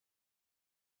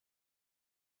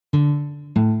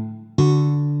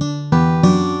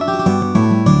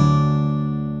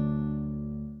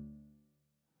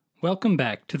Welcome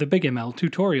back to the BigML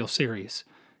tutorial series.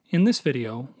 In this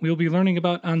video, we'll be learning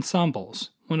about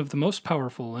ensembles, one of the most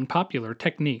powerful and popular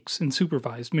techniques in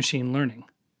supervised machine learning.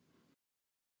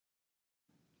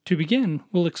 To begin,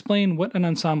 we'll explain what an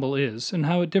ensemble is and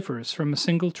how it differs from a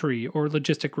single tree or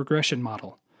logistic regression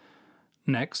model.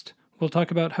 Next, we'll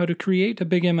talk about how to create a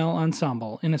BigML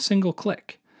ensemble in a single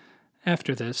click.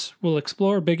 After this, we'll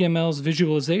explore BigML's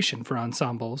visualization for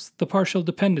ensembles, the partial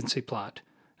dependency plot,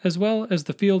 as well as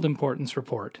the field importance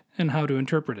report and how to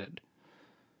interpret it.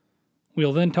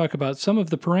 We'll then talk about some of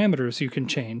the parameters you can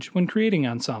change when creating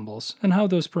ensembles and how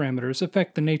those parameters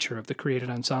affect the nature of the created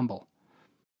ensemble.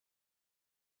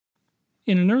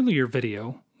 In an earlier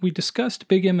video, we discussed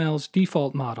BigML's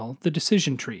default model, the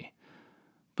decision tree.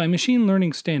 By machine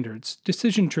learning standards,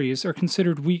 decision trees are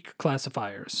considered weak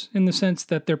classifiers, in the sense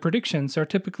that their predictions are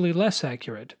typically less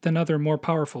accurate than other more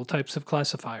powerful types of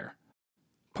classifier.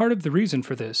 Part of the reason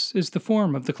for this is the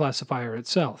form of the classifier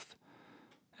itself.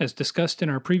 As discussed in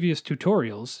our previous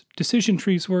tutorials, decision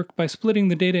trees work by splitting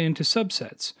the data into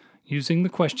subsets, using the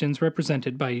questions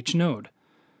represented by each node.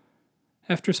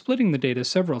 After splitting the data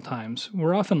several times,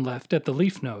 we're often left at the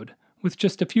leaf node, with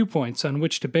just a few points on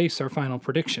which to base our final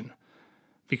prediction.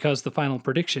 Because the final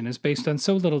prediction is based on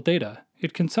so little data,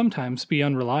 it can sometimes be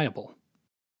unreliable.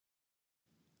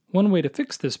 One way to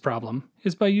fix this problem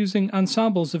is by using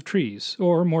ensembles of trees,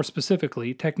 or more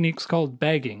specifically, techniques called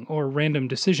bagging or random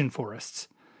decision forests.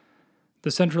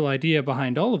 The central idea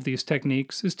behind all of these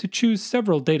techniques is to choose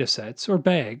several datasets, or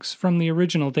bags, from the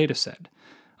original dataset.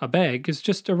 A bag is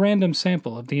just a random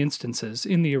sample of the instances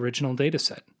in the original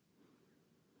dataset.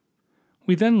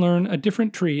 We then learn a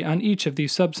different tree on each of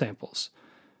these subsamples.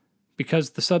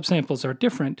 Because the subsamples are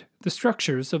different, the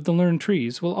structures of the learned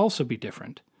trees will also be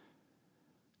different.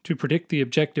 To predict the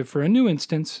objective for a new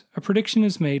instance, a prediction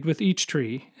is made with each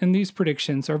tree, and these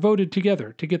predictions are voted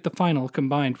together to get the final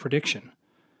combined prediction.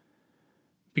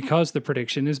 Because the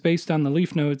prediction is based on the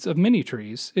leaf nodes of many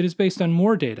trees, it is based on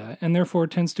more data and therefore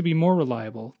tends to be more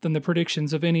reliable than the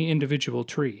predictions of any individual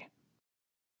tree.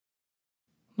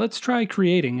 Let's try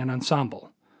creating an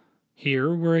ensemble.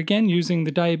 Here, we're again using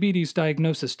the diabetes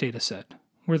diagnosis dataset,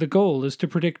 where the goal is to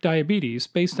predict diabetes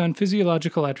based on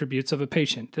physiological attributes of a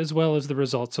patient as well as the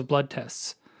results of blood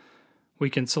tests. We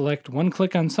can select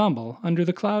one-click ensemble under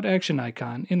the cloud action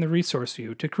icon in the resource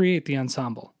view to create the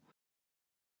ensemble.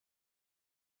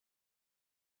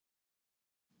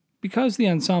 Because the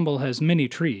ensemble has many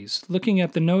trees, looking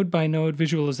at the node-by-node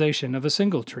visualization of a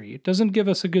single tree doesn't give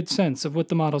us a good sense of what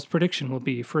the model's prediction will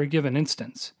be for a given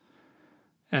instance.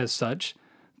 As such,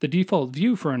 the default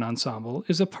view for an ensemble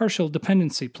is a partial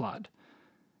dependency plot.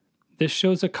 This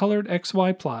shows a colored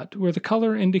XY plot where the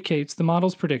color indicates the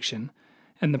model's prediction,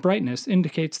 and the brightness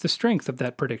indicates the strength of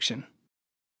that prediction.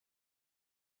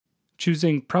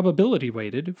 Choosing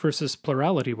probability-weighted versus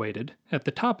plurality-weighted at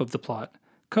the top of the plot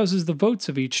causes the votes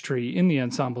of each tree in the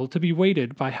ensemble to be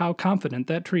weighted by how confident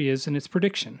that tree is in its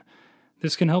prediction.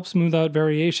 This can help smooth out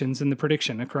variations in the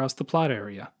prediction across the plot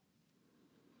area.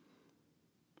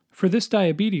 For this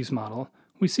diabetes model,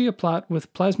 we see a plot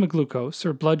with plasma glucose,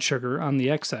 or blood sugar, on the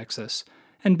x-axis,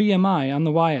 and BMI on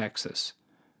the y-axis.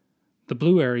 The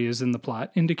blue areas in the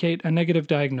plot indicate a negative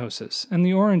diagnosis, and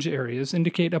the orange areas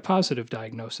indicate a positive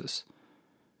diagnosis.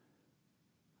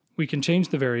 We can change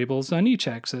the variables on each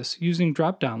axis using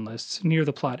drop-down lists near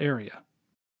the plot area.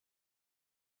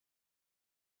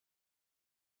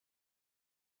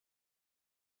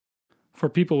 For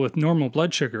people with normal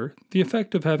blood sugar, the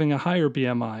effect of having a higher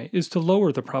BMI is to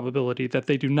lower the probability that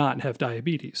they do not have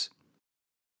diabetes.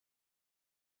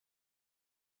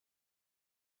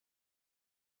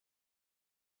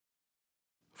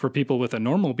 For people with a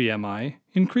normal BMI,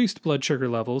 increased blood sugar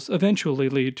levels eventually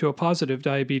lead to a positive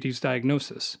diabetes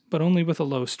diagnosis, but only with a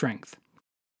low strength.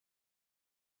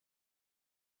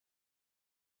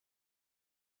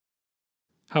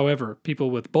 However,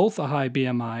 people with both a high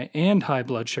BMI and high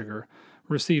blood sugar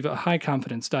receive a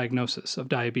high-confidence diagnosis of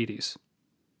diabetes.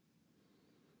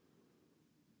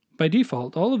 By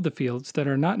default, all of the fields that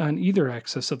are not on either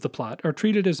axis of the plot are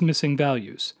treated as missing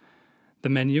values. The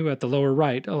menu at the lower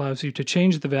right allows you to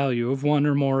change the value of one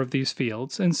or more of these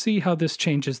fields and see how this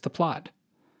changes the plot.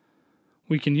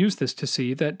 We can use this to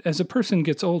see that as a person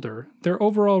gets older, their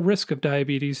overall risk of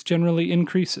diabetes generally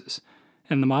increases,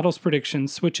 and the model's prediction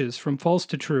switches from false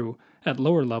to true at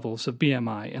lower levels of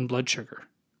BMI and blood sugar.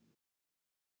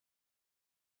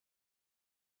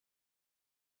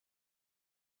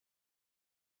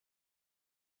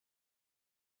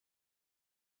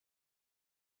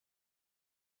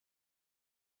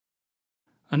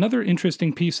 Another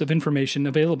interesting piece of information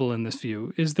available in this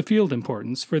view is the field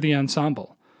importance for the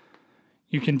ensemble.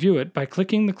 You can view it by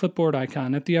clicking the clipboard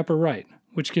icon at the upper right,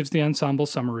 which gives the Ensemble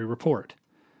summary report.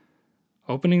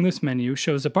 Opening this menu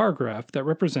shows a bar graph that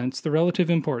represents the relative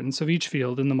importance of each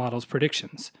field in the model's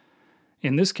predictions.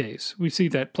 In this case, we see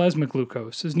that plasma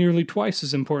glucose is nearly twice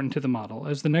as important to the model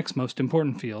as the next most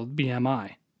important field,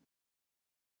 BMI.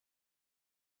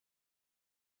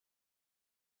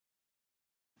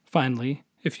 Finally,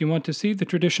 if you want to see the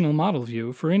traditional model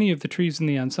view for any of the trees in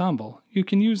the ensemble, you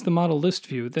can use the model list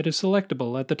view that is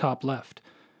selectable at the top left.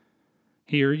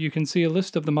 Here you can see a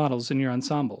list of the models in your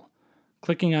ensemble.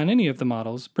 Clicking on any of the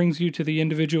models brings you to the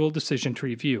individual decision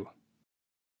tree view.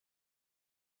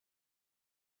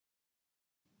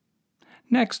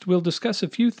 Next, we'll discuss a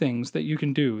few things that you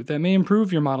can do that may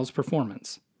improve your model's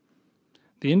performance.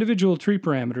 The individual tree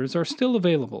parameters are still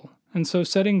available, and so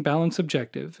setting balance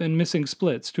objective and missing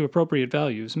splits to appropriate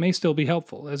values may still be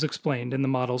helpful, as explained in the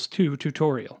Models 2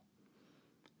 tutorial.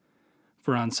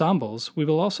 For ensembles, we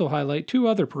will also highlight two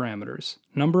other parameters,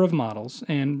 number of models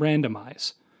and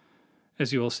randomize.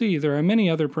 As you will see, there are many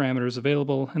other parameters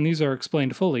available, and these are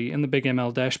explained fully in the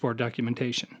BigML dashboard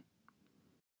documentation.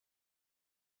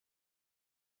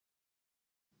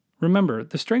 Remember,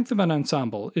 the strength of an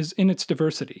ensemble is in its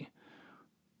diversity.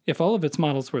 If all of its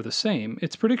models were the same,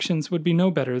 its predictions would be no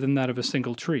better than that of a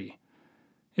single tree.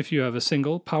 If you have a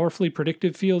single, powerfully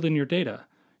predictive field in your data,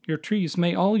 your trees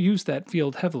may all use that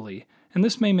field heavily, and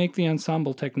this may make the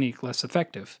ensemble technique less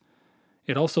effective.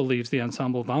 It also leaves the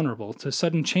ensemble vulnerable to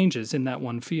sudden changes in that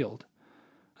one field.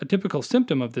 A typical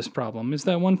symptom of this problem is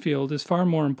that one field is far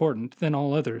more important than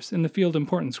all others in the field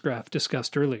importance graph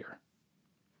discussed earlier.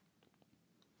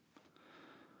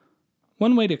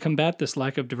 One way to combat this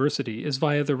lack of diversity is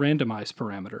via the randomize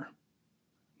parameter.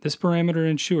 This parameter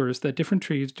ensures that different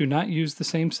trees do not use the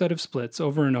same set of splits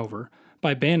over and over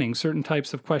by banning certain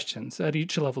types of questions at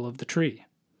each level of the tree.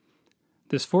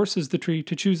 This forces the tree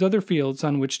to choose other fields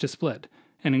on which to split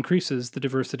and increases the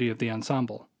diversity of the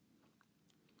ensemble.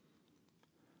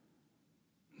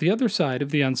 The other side of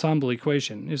the ensemble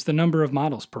equation is the number of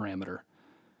models parameter.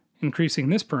 Increasing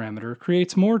this parameter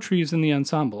creates more trees in the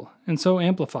ensemble and so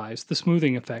amplifies the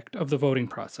smoothing effect of the voting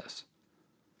process.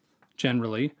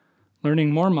 Generally,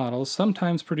 learning more models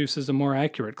sometimes produces a more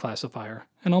accurate classifier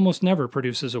and almost never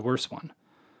produces a worse one.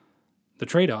 The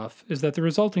trade-off is that the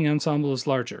resulting ensemble is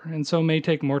larger and so may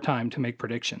take more time to make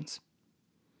predictions.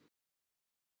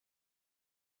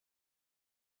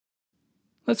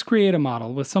 Let's create a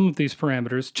model with some of these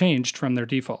parameters changed from their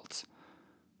defaults.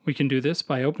 We can do this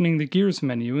by opening the Gears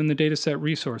menu in the Dataset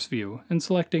Resource view and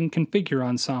selecting Configure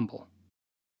Ensemble.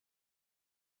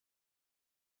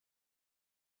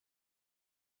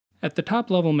 At the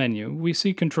top-level menu, we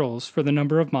see controls for the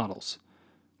number of models.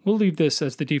 We'll leave this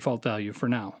as the default value for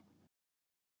now.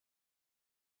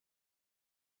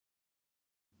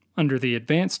 Under the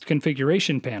Advanced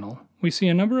Configuration panel, we see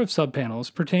a number of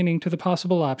subpanels pertaining to the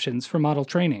possible options for model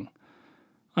training.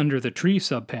 Under the Tree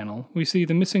subpanel, we see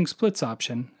the Missing Splits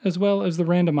option, as well as the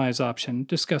Randomize option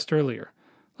discussed earlier.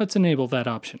 Let's enable that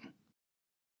option.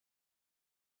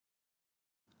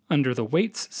 Under the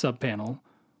Weights subpanel,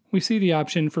 we see the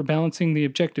option for balancing the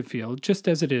objective field just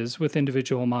as it is with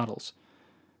individual models.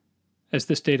 As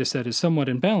this dataset is somewhat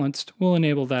imbalanced, we'll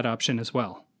enable that option as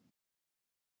well.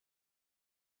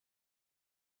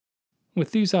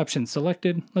 With these options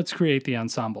selected, let's create the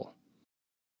ensemble.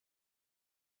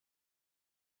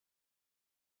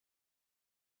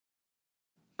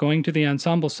 Going to the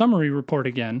ensemble summary report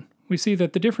again, we see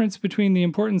that the difference between the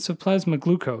importance of plasma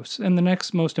glucose and the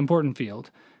next most important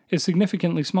field is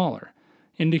significantly smaller,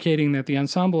 indicating that the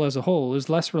ensemble as a whole is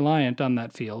less reliant on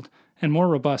that field and more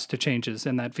robust to changes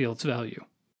in that field's value.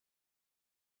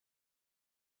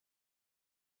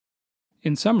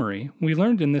 In summary, we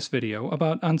learned in this video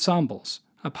about ensembles,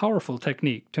 a powerful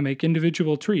technique to make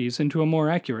individual trees into a more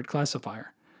accurate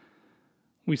classifier.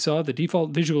 We saw the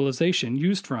default visualization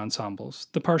used for ensembles,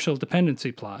 the partial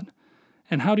dependency plot,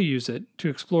 and how to use it to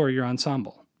explore your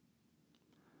ensemble.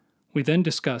 We then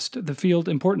discussed the field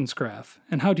importance graph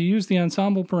and how to use the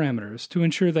ensemble parameters to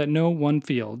ensure that no one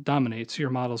field dominates your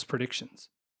model's predictions.